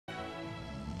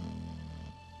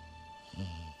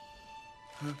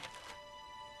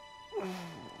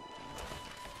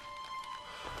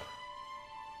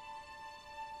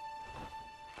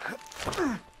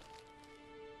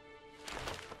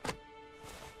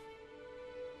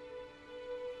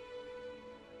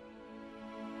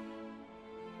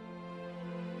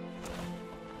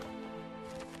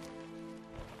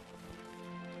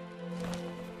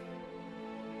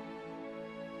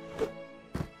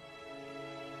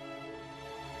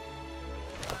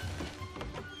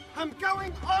I'm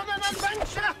going on an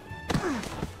adventure!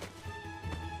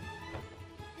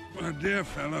 My dear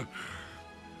fella,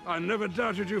 I never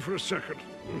doubted you for a second.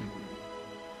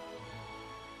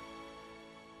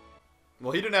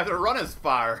 Well, he didn't have to run as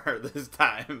far this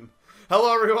time.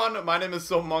 Hello everyone, my name is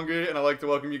Somungi, and I'd like to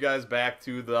welcome you guys back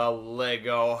to the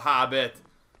Lego Hobbit.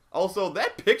 Also,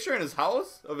 that picture in his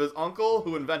house of his uncle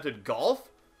who invented golf?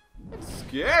 That's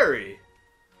scary.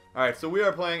 Alright, so we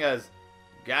are playing as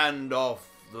Gandalf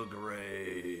the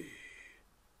Grey.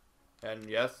 And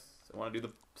yes, I want to do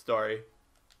the story.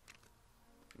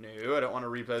 No, I don't want to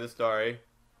replay the story.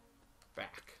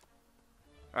 Back.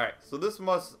 Alright, so this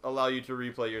must allow you to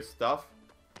replay your stuff.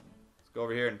 Let's go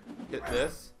over here and hit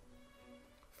this.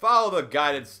 Follow the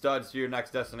guided studs to your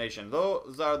next destination.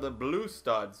 Those are the blue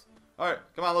studs. Alright,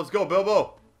 come on, let's go,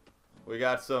 Bilbo. We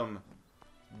got some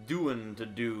doing to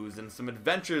do's and some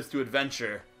adventures to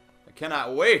adventure. I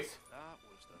cannot wait.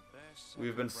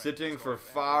 We've been sitting for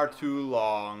far too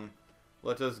long.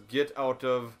 Let us get out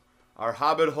of our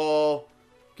hobbit hole,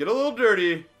 get a little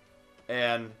dirty,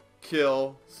 and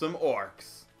kill some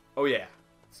orcs. Oh yeah,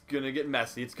 it's gonna get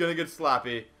messy, it's gonna get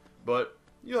sloppy, but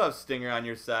you'll have Stinger on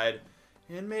your side,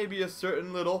 and maybe a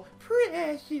certain little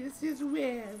Precious as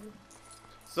well.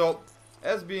 So,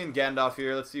 as being Gandalf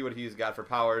here, let's see what he's got for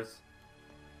powers.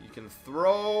 You can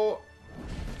throw...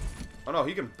 Oh no,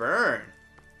 he can burn.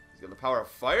 He's got the power of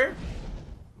fire.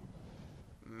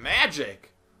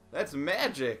 Magic! That's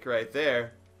magic right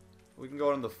there. We can go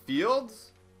out in the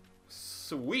fields.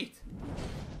 Sweet.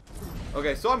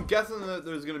 Okay, so I'm guessing that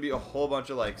there's going to be a whole bunch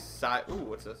of like side... Ooh,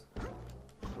 what's this?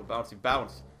 A bouncy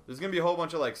bounce. There's going to be a whole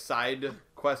bunch of like side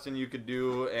questing you could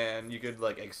do, and you could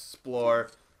like explore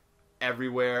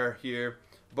everywhere here.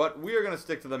 But we are going to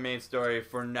stick to the main story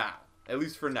for now. At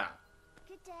least for now.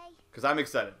 Good day. Because I'm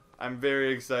excited. I'm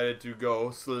very excited to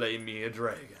go slay me a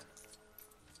dragon.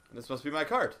 This must be my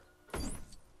cart.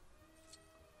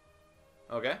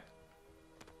 Okay.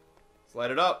 Let's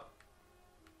light it up.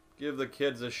 Give the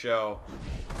kids a show.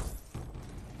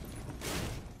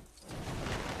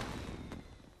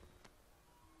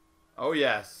 Oh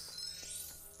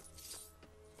yes.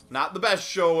 Not the best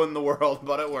show in the world,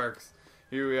 but it works.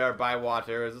 Here we are by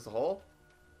water. Is this a hole?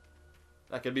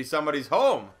 That could be somebody's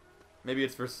home. Maybe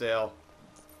it's for sale.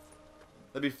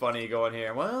 That'd be funny going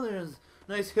here. Well, there's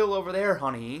a nice hill over there,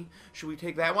 honey. Should we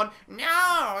take that one?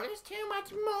 No, there's too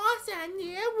much moss on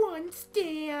there, one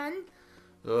stand.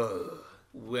 Ugh.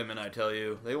 Women, I tell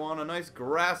you. They want a nice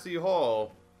grassy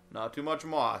hole. Not too much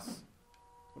moss.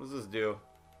 What does this do?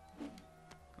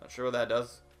 Not sure what that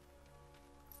does.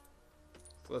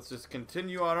 So let's just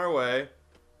continue on our way.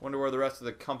 Wonder where the rest of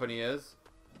the company is.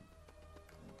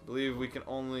 I believe we can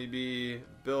only be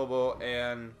Bilbo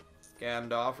and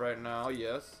Gandalf right now,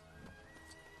 yes.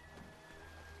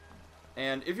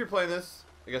 And if you're playing this,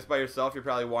 I guess by yourself, you're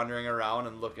probably wandering around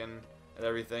and looking at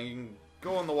everything. You can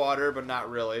go in the water, but not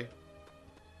really.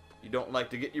 You don't like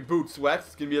to get your boots wet.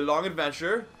 It's going to be a long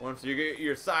adventure. Once you get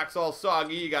your socks all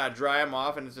soggy, you got to dry them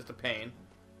off, and it's just a pain.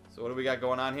 So what do we got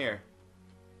going on here?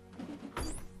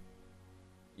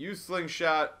 Use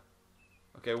slingshot.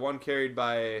 Okay, one carried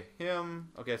by him.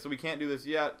 Okay, so we can't do this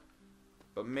yet,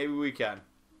 but maybe we can.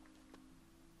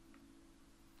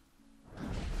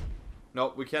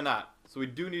 Nope, we cannot. So we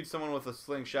do need someone with a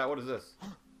slingshot. What is this?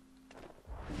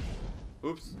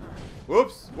 Oops.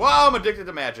 Whoops. Wow, I'm addicted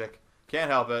to magic. Can't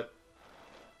help it.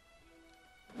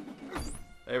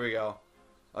 There we go.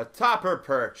 Atop her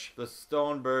perch, the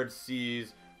stone bird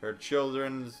sees her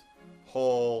children's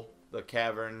hole, the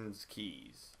cavern's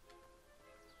keys.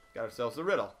 Got ourselves a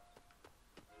riddle.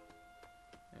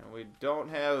 And we don't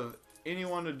have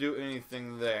anyone to do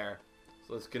anything there.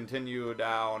 So let's continue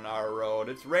down our road.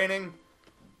 It's raining,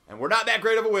 and we're not that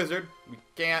great of a wizard. We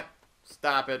can't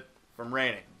stop it from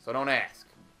raining. So don't ask.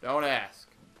 Don't ask.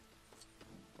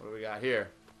 What do we got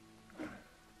here?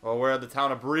 Well, we're at the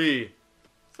town of Bree.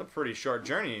 It's a pretty short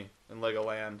journey in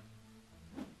Legoland.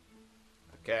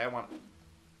 Okay, I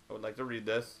would like to read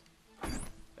this.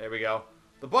 There we go.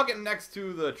 The bucket next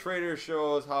to the trader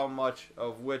shows how much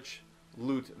of which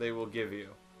loot they will give you.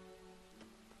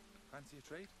 Fancy a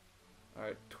trade?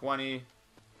 Alright, 20.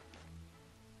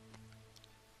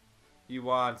 He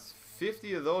wants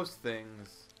 50 of those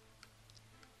things.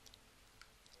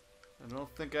 I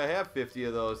don't think I have 50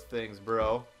 of those things,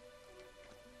 bro.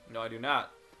 No, I do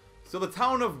not. So the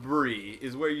town of Bree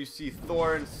is where you see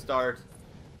Thorin start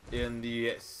in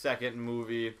the second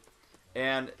movie.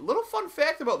 And little fun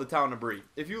fact about the town of Bree.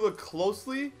 If you look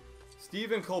closely,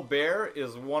 Stephen Colbert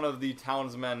is one of the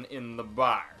townsmen in the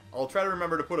bar. I'll try to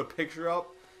remember to put a picture up.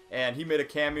 And he made a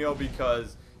cameo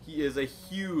because he is a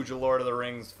huge Lord of the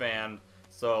Rings fan.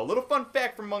 So a little fun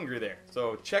fact from Munger there.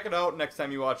 So check it out next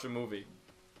time you watch a movie.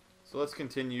 So let's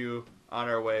continue on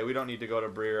our way. We don't need to go to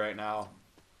Bree right now.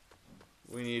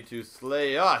 We need to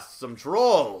slay us some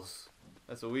trolls.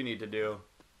 That's what we need to do.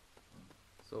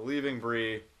 So leaving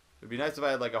Bree. It'd be nice if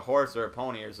I had like a horse or a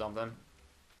pony or something.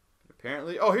 But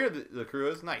apparently... Oh, here the crew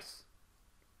is. Nice.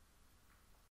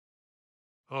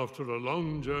 After a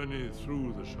long journey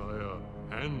through the Shire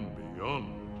and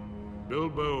beyond,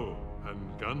 Bilbo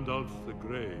and Gandalf the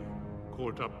Grey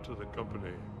caught up to the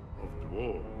company of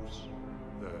dwarves.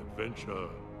 Their adventure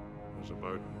was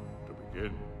about to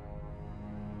begin.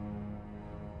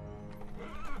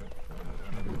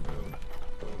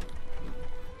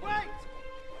 Wait!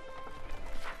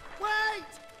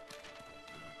 Wait!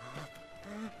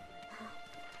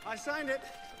 I signed it.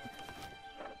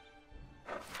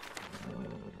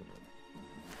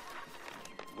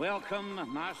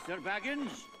 Welcome, Master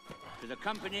Baggins, to the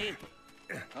company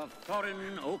of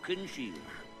Thorin Oakenshield.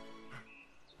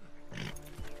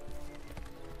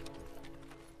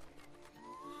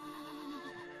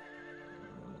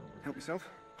 Help yourself.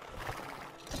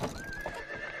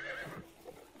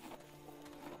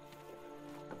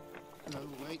 No,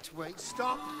 wait,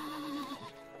 stop!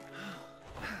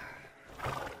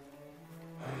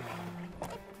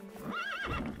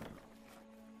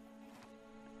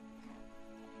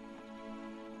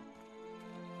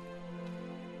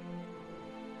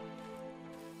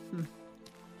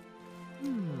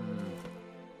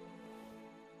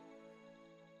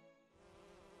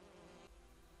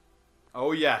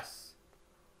 Oh yes,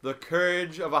 the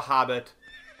courage of a hobbit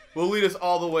will lead us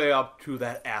all the way up to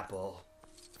that apple.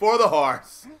 For the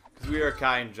horse, because we are a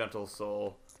kind, gentle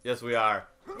soul. Yes, we are.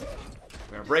 We're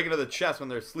going to break into the chest when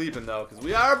they're sleeping, though, because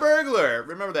we are a burglar.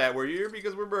 Remember that. We're here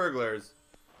because we're burglars.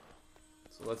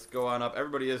 So let's go on up.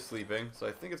 Everybody is sleeping, so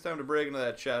I think it's time to break into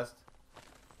that chest.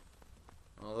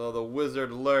 Although the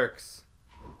wizard lurks.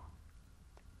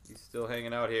 He's still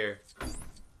hanging out here.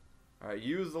 Alright,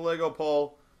 use the Lego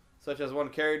pole, such as one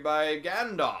carried by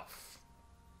Gandalf,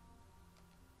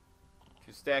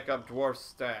 to stack up dwarf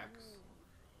stacks.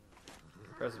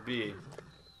 Press B.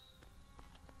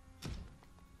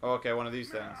 Oh, okay, one of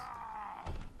these things.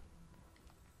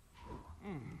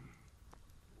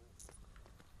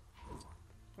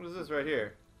 What is this right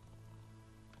here?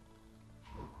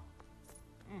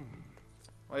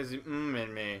 Why is he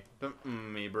in me? Don't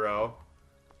me, bro.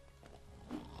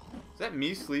 Is that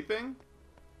me sleeping?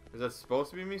 Is that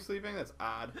supposed to be me sleeping? That's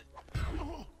odd.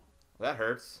 That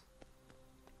hurts.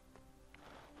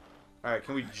 Alright,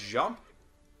 can we jump?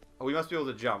 Oh, we must be able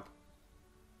to jump.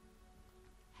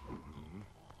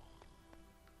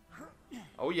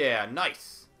 Oh yeah,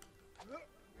 nice.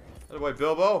 That boy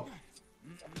Bilbo.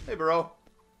 Hey, bro.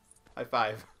 High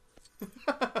five.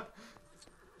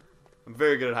 I'm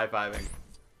very good at high fiving.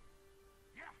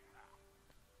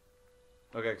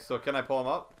 Okay, so can I pull him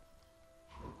up?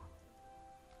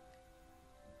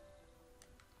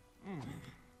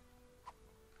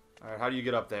 Alright, how do you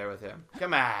get up there with him?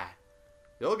 Come on.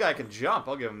 The old guy can jump.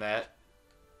 I'll give him that.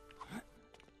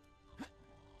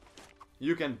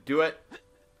 You can do it.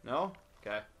 No?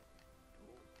 Okay.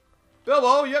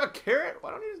 Bilbo, you have a carrot?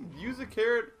 Why don't you just use a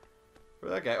carrot for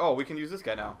that guy? Oh, we can use this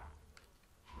guy now.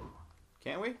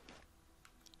 Can't we?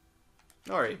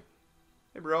 Nori.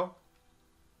 Hey, bro.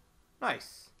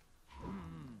 Nice.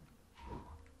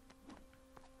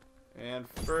 And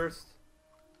first...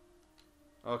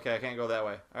 Okay, I can't go that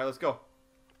way. Alright, let's go.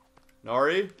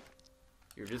 Nori,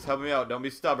 you're just helping me out. Don't be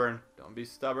stubborn. Don't be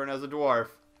stubborn as a dwarf.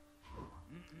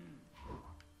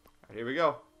 Alright, here we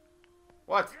go.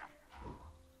 What?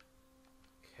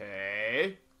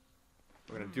 Okay.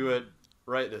 We're gonna do it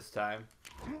right this time.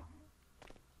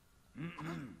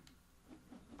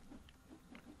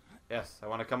 Yes, I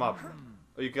want to come up.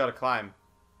 Oh, you gotta climb.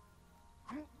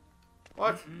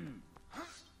 What?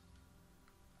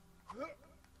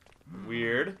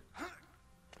 Weird.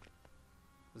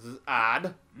 This is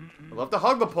odd. I love to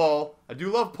hug the pole. I do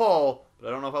love pole, but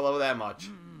I don't know if I love it that much.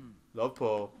 Love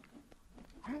pole.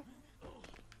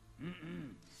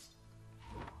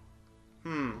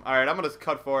 Alright, I'm gonna just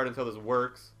cut forward until this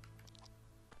works.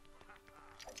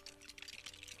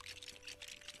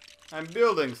 I'm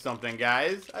building something,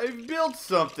 guys. I've built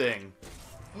something.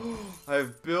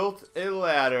 I've built a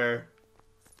ladder.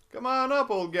 Come on up,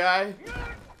 old guy.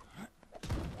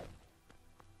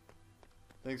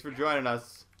 Thanks for joining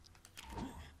us.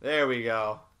 There we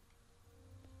go.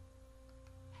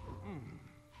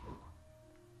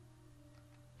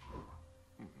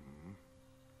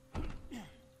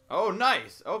 Oh,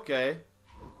 nice. Okay.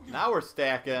 Now we're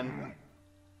stacking.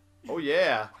 Oh,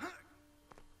 yeah.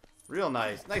 Real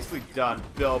nice. Nicely done,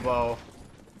 Bilbo.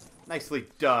 Nicely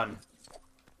done.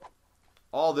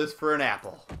 All this for an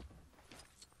apple.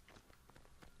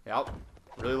 Yep.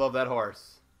 Really love that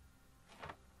horse.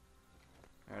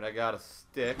 Alright, I got a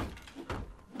stick.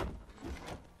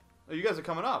 Oh, you guys are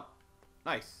coming up.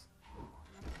 Nice.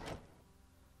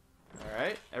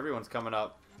 Alright, everyone's coming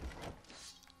up.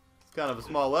 It's kind of a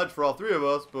small ledge for all three of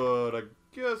us, but I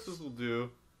guess this will do.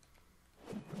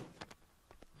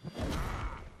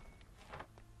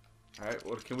 Alright,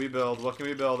 what can we build? What can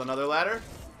we build? Another ladder?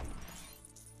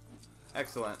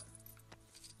 Excellent.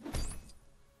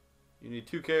 You need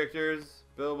 2 characters,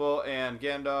 Bilbo and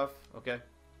Gandalf. Okay.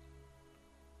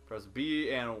 Press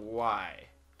B and Y.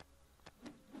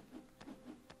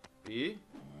 B.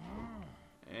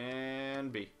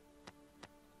 And B.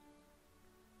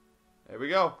 There we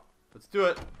go. Let's do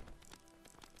it.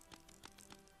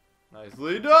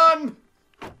 Nicely done!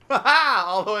 Haha!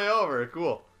 All the way over.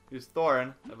 Cool. Here's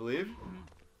Thorin, I believe.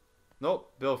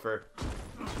 Nope, Bilfer.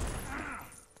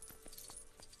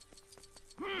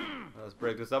 Let's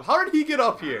break this up. How did he get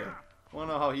up here? I want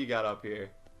to know how he got up here.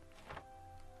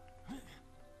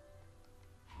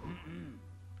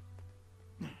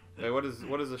 Wait, what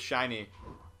is a shiny?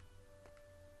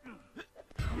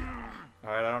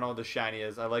 Alright, I don't know what the shiny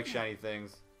is. I like shiny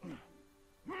things.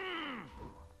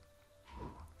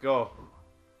 Go.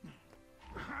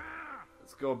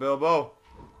 Let's go, Bilbo.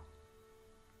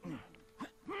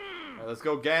 Alright, let's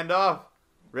go, Gandalf.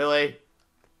 Really?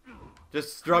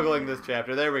 Just struggling this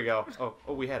chapter. There we go.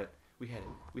 Oh, we had it. We had it.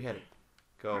 We had it.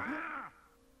 Go.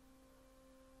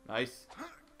 Nice.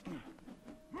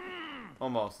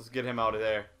 Almost. Let's get him out of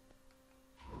there.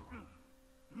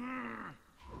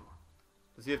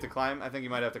 Does he have to climb? I think he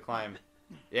might have to climb.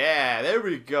 Yeah, there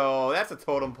we go. That's a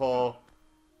totem pole.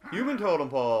 Human totem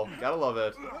pole. Gotta love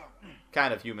it.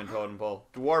 Kind of human totem pole.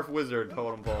 Dwarf wizard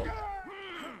totem pole.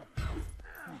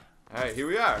 Alright, here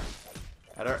we are.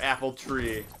 At our apple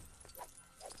tree.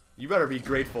 You better be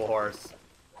grateful, horse.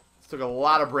 This took a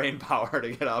lot of brain power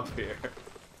to get up here.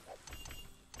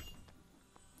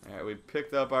 Alright, we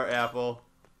picked up our apple.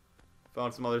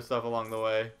 Found some other stuff along the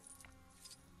way.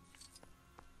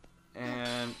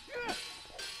 And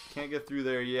can't get through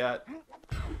there yet.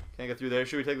 Can't get through there.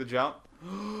 Should we take the jump?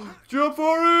 Jump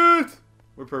for it!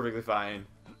 We're perfectly fine.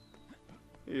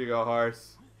 Here you go,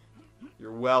 horse.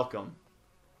 You're welcome.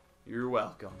 You're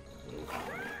welcome.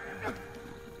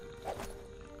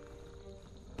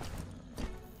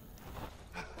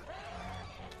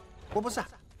 What was that?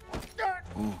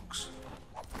 Orcs.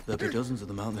 There'll be dozens of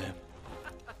them out there.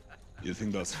 You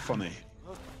think that's funny?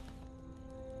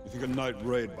 You think a night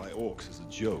raid by orcs is a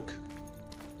joke?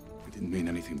 We didn't mean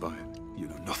anything by it. You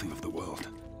know nothing of the world.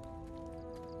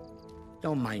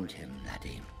 Don't mind him,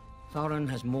 laddie. Thorin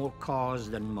has more cause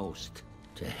than most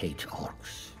to hate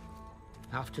orcs.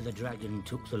 After the dragon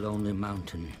took the Lonely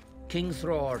Mountain, King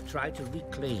Thror tried to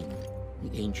reclaim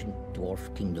the ancient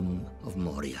dwarf kingdom of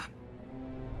Moria.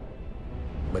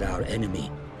 But our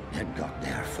enemy had got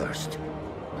there first.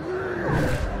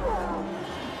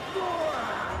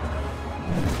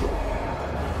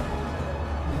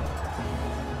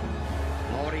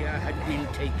 Moria had been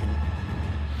taken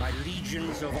by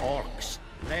legions of orcs,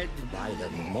 led by the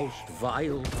most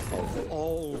vile of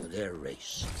all their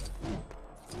race.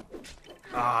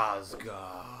 Azog.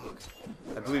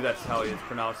 I believe that's how he is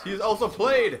pronounced. He's also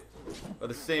played by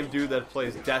the same dude that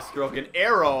plays Deathstroke and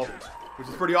Arrow, which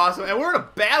is pretty awesome. And we're in a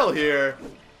battle here.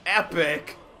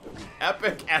 Epic.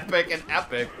 Epic, epic, and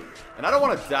epic. And I don't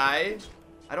want to die.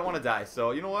 I don't want to die.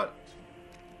 So, you know what?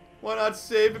 Why not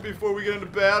save it before we get into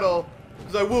battle?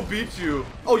 Because I will beat you.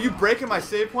 Oh, you breaking my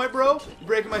save point, bro? You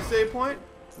breaking my save point?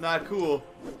 Not cool.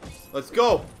 Let's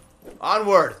go.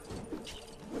 Onward.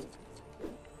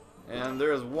 And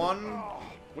there is one.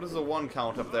 What is the one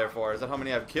count up there for? Is that how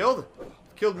many I've killed?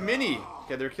 I've killed many.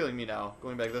 Okay, they're killing me now.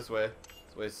 Going back this way.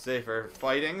 This way is safer.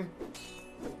 Fighting.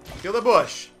 Kill the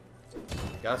bush.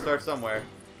 Gotta start somewhere.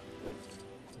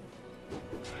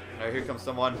 Alright, here comes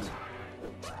someone.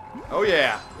 Oh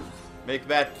yeah. Make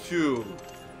that 2.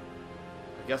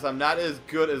 I guess I'm not as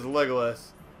good as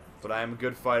Legolas, but I am a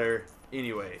good fighter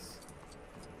anyways.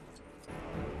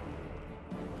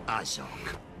 Azog.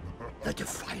 the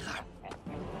Defiler.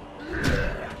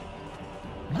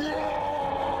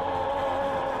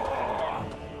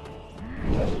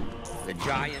 The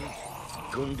giant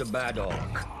Gundabad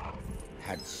Orc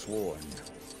had sworn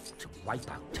to wipe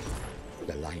out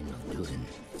the line of Durin.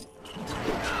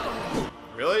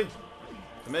 Really?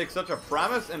 To make such a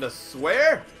promise and to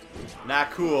swear?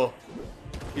 Not cool.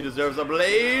 He deserves a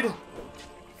blade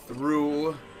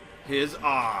through his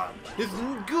arm. His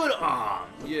good arm.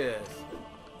 Yes.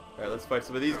 Alright, let's fight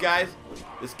some of these guys.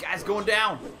 This guy's going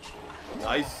down.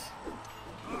 Nice.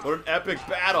 What an epic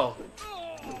battle.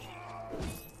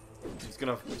 He's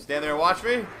gonna stand there and watch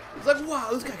me. It's like, wow,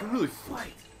 this guy can really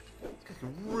fight. This guy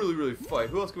can really, really fight.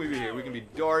 Who else can we be here? We can be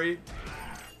Dory.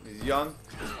 He's young.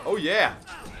 Oh, yeah.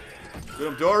 Get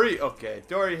him, Dory. Okay,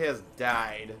 Dory has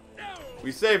died.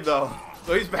 We saved, though.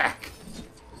 So he's back.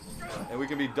 And we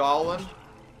can be Dolan.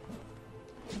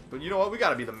 But you know what? We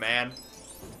gotta be the man.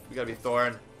 We gotta be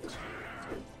Thorin.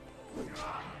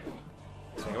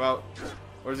 Take him out.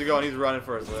 Where's he going? He's running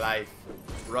for his life.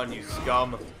 Run, you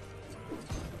scum.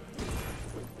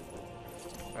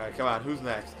 Alright, come on. Who's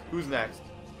next? Who's next?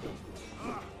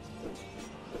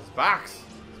 Spox.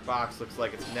 Spox looks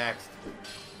like it's next.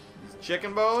 These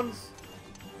chicken bones.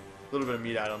 A little bit of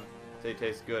meat on them. They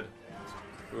taste good.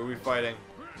 Who are we fighting?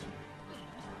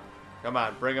 Come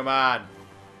on, bring them on.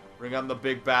 Bring on the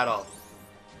big battle.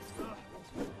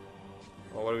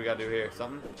 Well, what do we got to do here?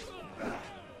 Something?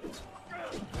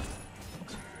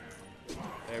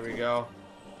 There we go.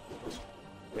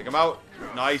 Take him out.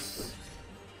 Nice.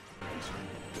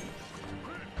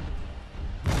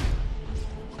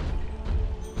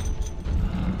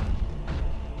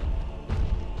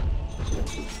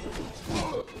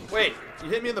 Wait, you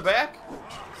hit me in the back?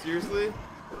 Seriously?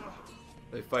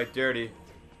 They fight dirty.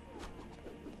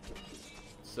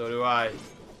 So do I.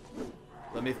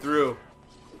 Let me through.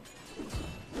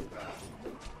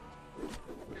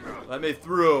 Let me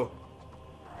through.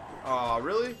 Aw,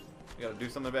 really? You gotta do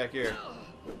something back here.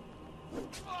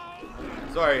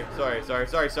 Sorry,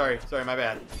 my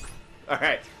bad.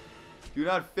 Alright. Do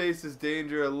not face this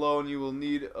danger alone. You will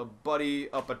need a buddy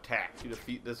up attack to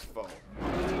defeat this foe.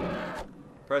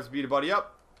 Press B to buddy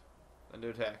up, and to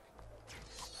attack.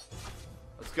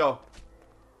 Let's go.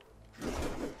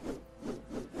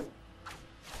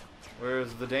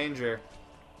 Where's the danger?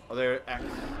 Oh, there, X.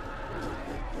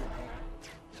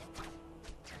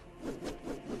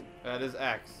 That is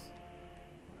X.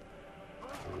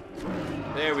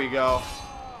 There we go.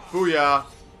 Booyah.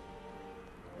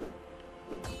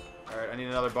 Alright, I need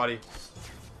another buddy.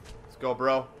 Let's go,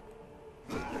 bro.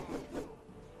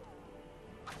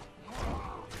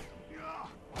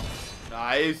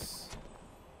 Nice.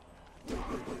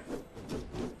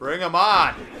 Bring him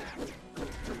on.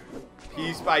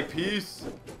 Piece by piece,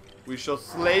 we shall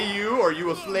slay you or you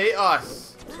will slay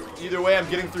us. Either way, I'm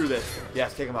getting through this.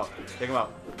 Yes, take him out. Take him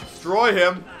out. Destroy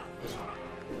him.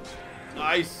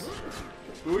 Nice.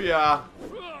 Booyah.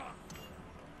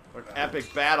 What an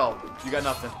epic battle. You got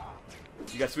nothing.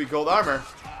 You got sweet gold armor,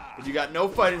 but you got no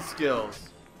fighting skills.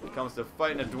 When it comes to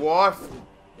fighting a dwarf,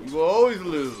 you will always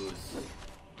lose.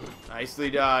 Nicely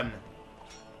done.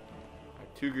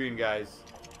 Right, 2 green guys.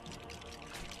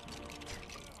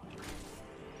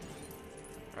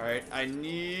 Alright, I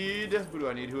need... Who do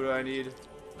I need? Who do I need?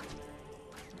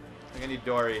 I think I need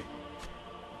Dory.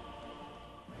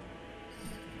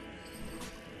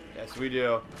 Yes, we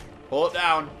do. Pull it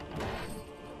down.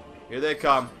 Here they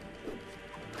come.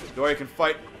 Dory can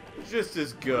fight just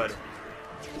as good.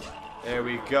 There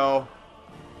we go.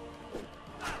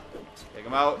 Take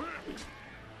him out.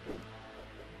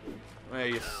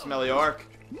 Hey, you smelly orc.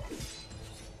 Is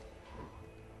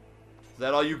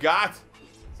that all you got?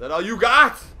 Is that all you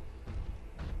got?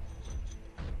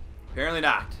 Apparently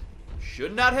not.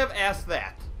 Should not have asked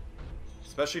that.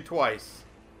 Especially twice.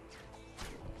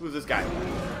 Who's this guy?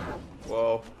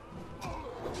 Whoa. I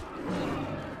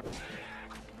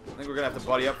think we're gonna have to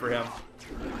buddy up for him.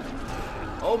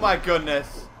 Oh my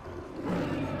goodness.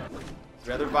 It's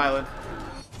rather violent.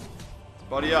 Let's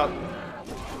buddy up.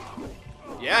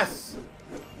 Yes!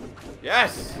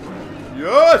 Yes!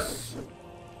 Yes!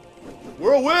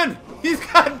 We're a win! He's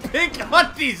got pink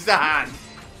hunties on!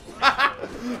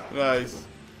 Nice.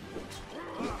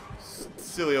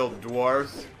 Silly old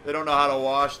dwarves. They don't know how to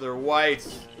wash their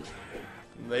whites.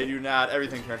 They do not.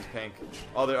 Everything turns pink.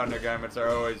 All their undergarments are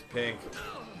always pink.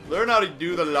 Learn how to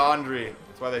do the laundry.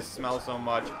 That's why they smell so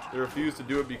much. They refuse to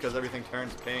do it because everything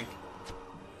turns pink.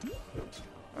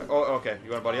 Oh, okay.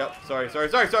 You want to buddy up? Sorry.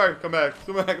 Come back.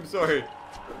 I'm sorry.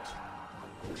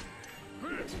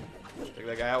 Take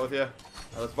that guy out with you.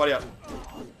 Right, let's buddy up.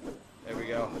 There we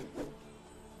go.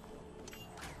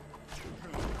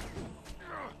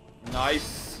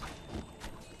 Nice.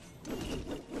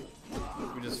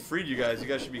 We just freed you guys. You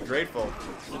guys should be grateful.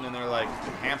 Sitting in there like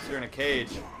a hamster in a cage.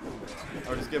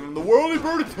 Or just give him the whirly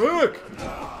bird attack.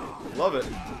 Love it.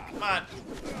 Come on.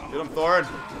 Get him, Thorin.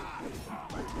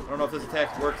 I don't know if this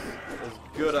attack works as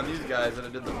good on these guys as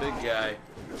it did the big guy.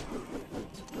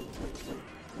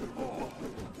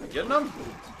 Getting them?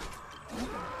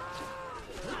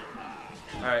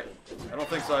 Alright. I don't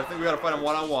think so. I think we gotta fight him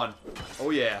one-on-one.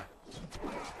 Oh yeah.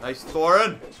 Nice,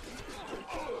 Thorin.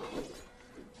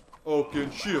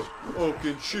 Oakenshield.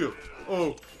 Oakenshield.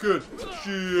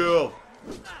 Oakenshield.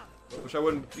 Wish I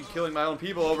wouldn't be killing my own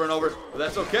people over and over, but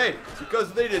that's okay,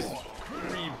 because they just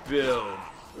rebuild.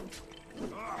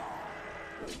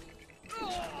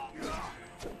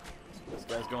 This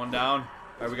guy's going down.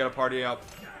 Alright, we gotta party up.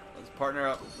 Let's partner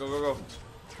up. Go, go, go.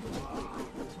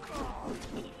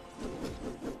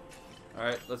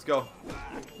 Alright, let's go.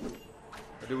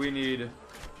 Or do we need...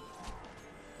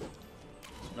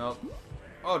 Nope.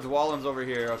 Oh, Dwalin's over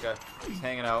here. Okay. He's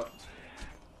hanging out.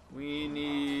 We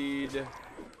need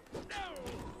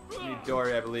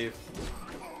Dory, I believe.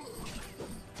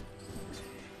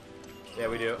 Yeah,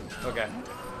 we do. Okay.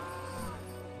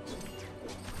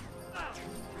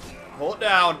 Pull it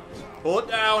down. Pull it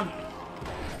down.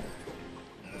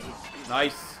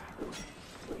 Nice.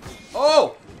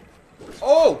 Oh!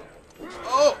 Oh!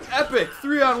 Oh! Epic!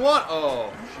 3-on-1!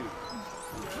 Oh, shoot.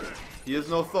 He is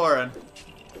no Thorin.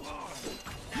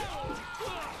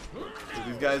 Get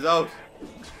these guys out.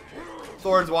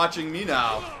 Thorin's watching me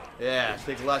now. Yeah,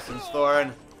 take lessons,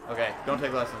 Thorin. Okay, don't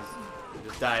take lessons. You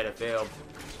just died. I failed.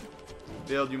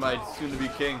 Failed, you might soon to be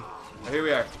king. Oh, here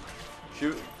we are.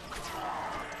 Shoot.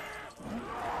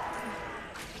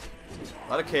 A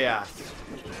lot of chaos.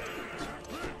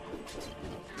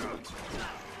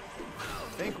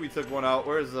 I think we took one out.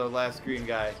 Where's the last green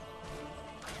guy?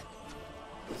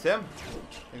 It's him?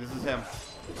 I think this is him.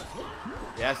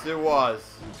 Yes, it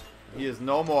was. He is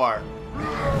no more.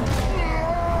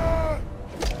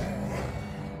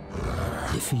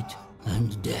 Defeat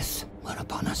and death were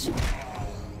upon us.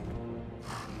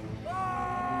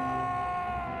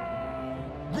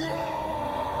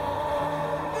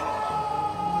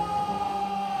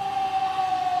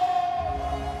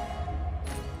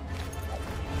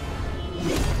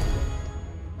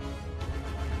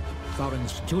 Thorin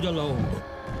stood alone,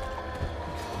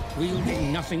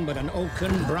 wielding nothing but an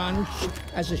oaken branch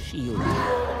as a shield.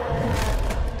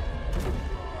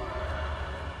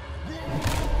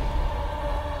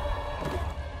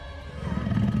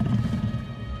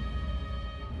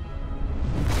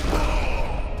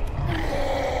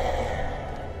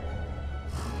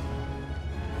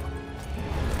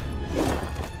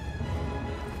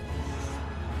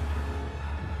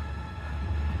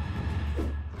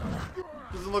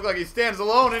 Doesn't look like he stands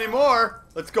alone anymore.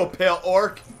 Let's go, Pale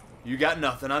Orc. You got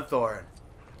nothing on Thorin.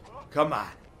 Come on.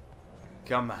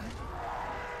 Come on.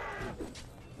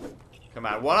 Come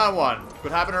on. One-on-one.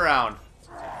 Quit hopping around.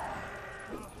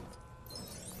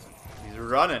 He's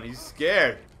running. He's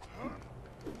scared.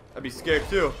 I'd be scared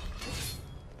too.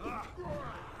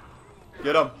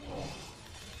 Get him.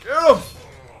 Get him.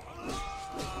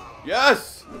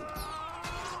 Yes.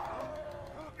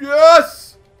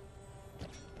 Yes.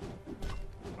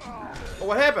 Oh,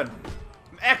 what happened?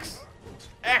 X.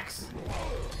 X.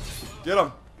 Get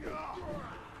him.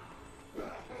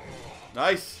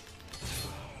 Nice.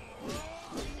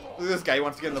 Look at this guy. He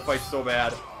wants to get in the fight so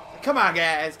bad. Come on,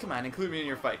 guys. Come on. Include me in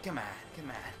your fight. Come on. Come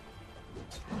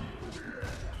on.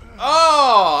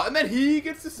 Oh! And then he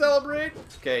gets to celebrate?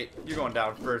 Okay. You're going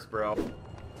down first, bro.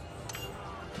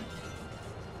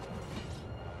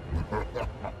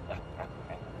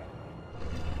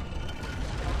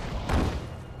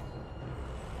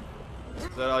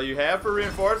 Is that all you have for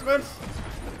reinforcements?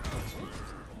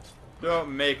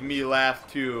 Don't make me laugh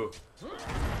too.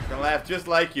 I'm gonna laugh just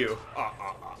like you.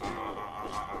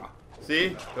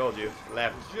 See? Told you.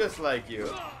 Laugh just like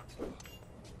you.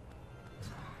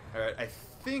 Alright, I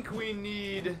think we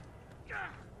need...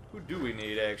 Who do we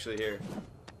need actually here?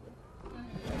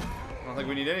 I don't think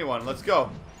we need anyone. Let's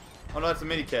go. Oh no, that's a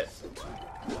mini kit.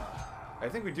 I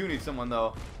think we do need someone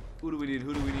though. Who do we need?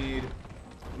 Who do we need?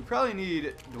 We probably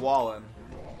need Dwalin.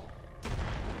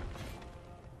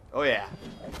 Oh yeah.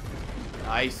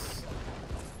 Nice.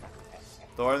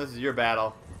 Thorin, this is your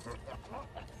battle.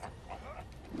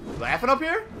 Laughing up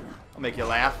here? I'll make you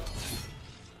laugh.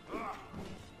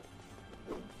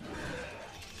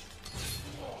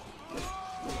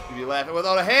 You'll be laughing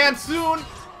without a hand soon.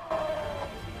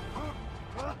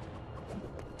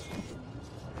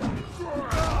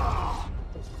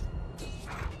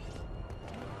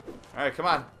 Alright, come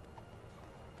on.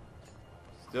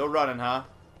 Still running, huh?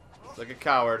 It's like a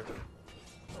coward.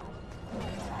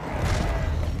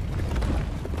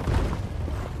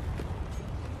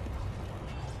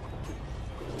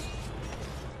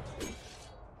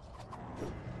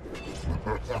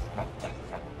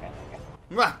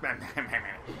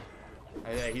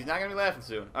 He's not gonna be laughing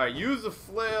soon. Alright, use the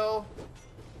flail.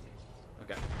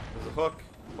 Okay, there's a hook.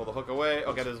 Pull the hook away.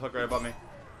 Okay, there's a hook right above me.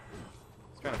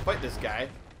 He's trying to fight this guy.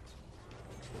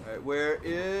 Alright, where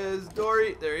is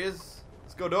Dory? There he is.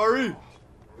 Let's go, Dory!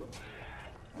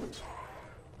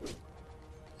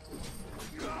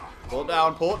 Pull it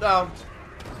down, pull it down.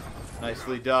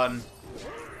 Nicely done.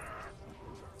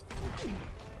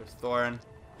 There's Thorin.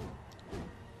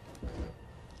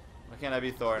 Why can't I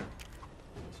be Thorin?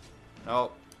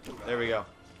 Oh, there we go.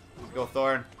 Let's go,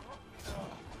 Thorin.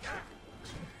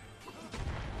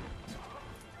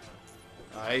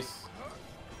 Nice.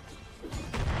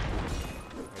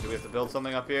 Do we have to build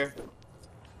something up here?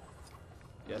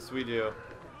 Yes, we do.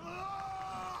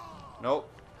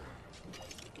 Nope.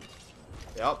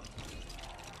 Yep.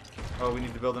 Oh, we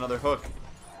need to build another hook.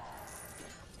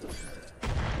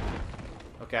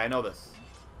 Okay, I know this.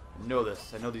 I know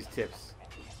this. I know these tips.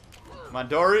 Come on,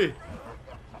 Dory!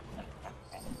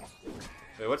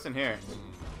 Wait, what's in here?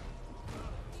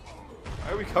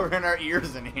 Why are we covering our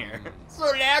ears in here? So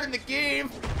loud in the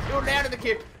cave! So loud in the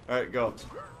cave! Alright, go.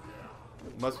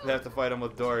 Must have to fight him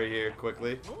with Dory here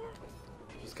quickly.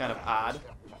 Just kind of odd.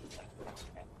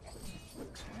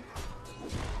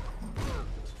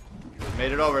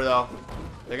 Made it over though.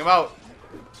 Take him out.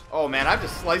 Oh man, I'm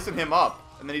just slicing him up.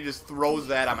 And then he just throws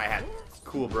that on my head.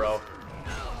 Cool, bro.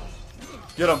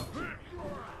 Get him.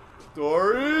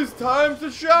 Dory's time to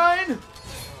shine!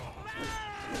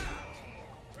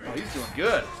 Oh, he's doing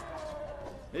good.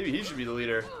 Maybe he should be the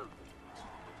leader.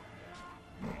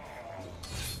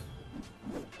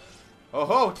 Oh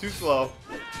ho, too slow.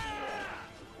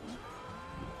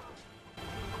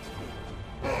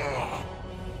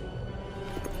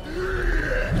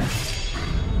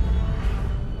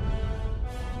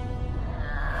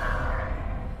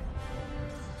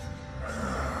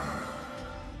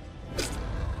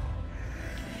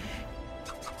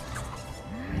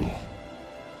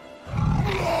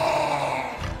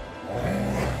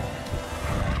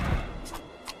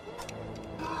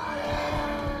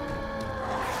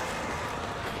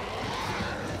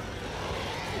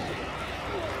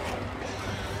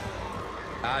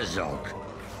 Azog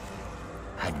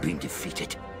had been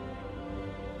defeated.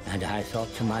 And I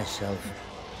thought to myself,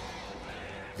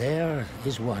 there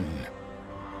is one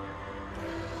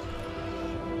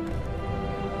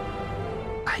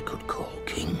I could call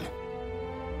king.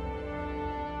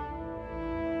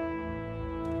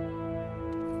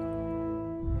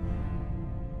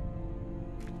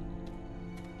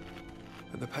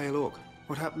 And the Pale Orc,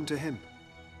 what happened to him?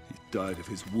 He died of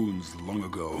his wounds long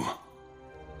ago.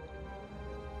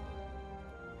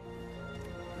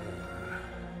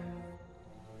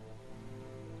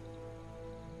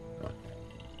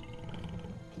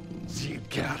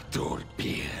 Zigartor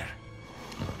Beer.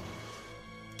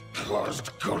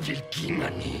 Closed Godil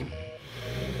Kimani.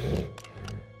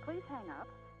 Please hang up.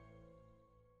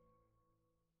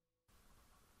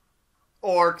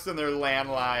 Orcs and their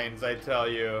landlines, I tell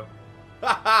you.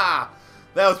 Haha!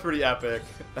 That was pretty epic.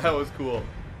 That was cool.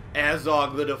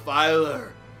 Azog the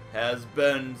Defiler has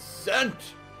been sent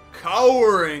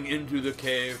cowering into the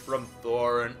cave from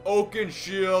Thorin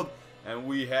Oakenshield, and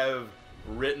we have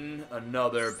written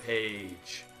another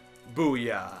page.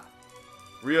 Booyah.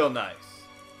 Real nice.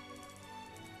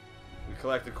 We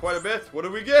collected quite a bit. What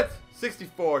did we get?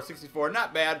 64. 64.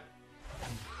 Not bad.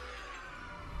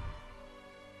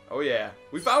 Oh yeah.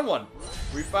 We found one.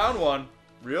 We found one.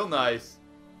 Real nice.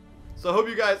 So I hope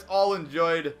you guys all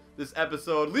enjoyed this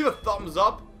episode. Leave a thumbs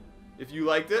up if you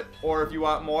liked it or if you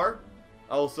want more.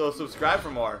 Also subscribe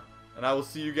for more. And I will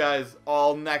see you guys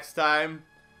all next time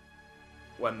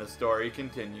when the story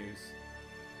continues.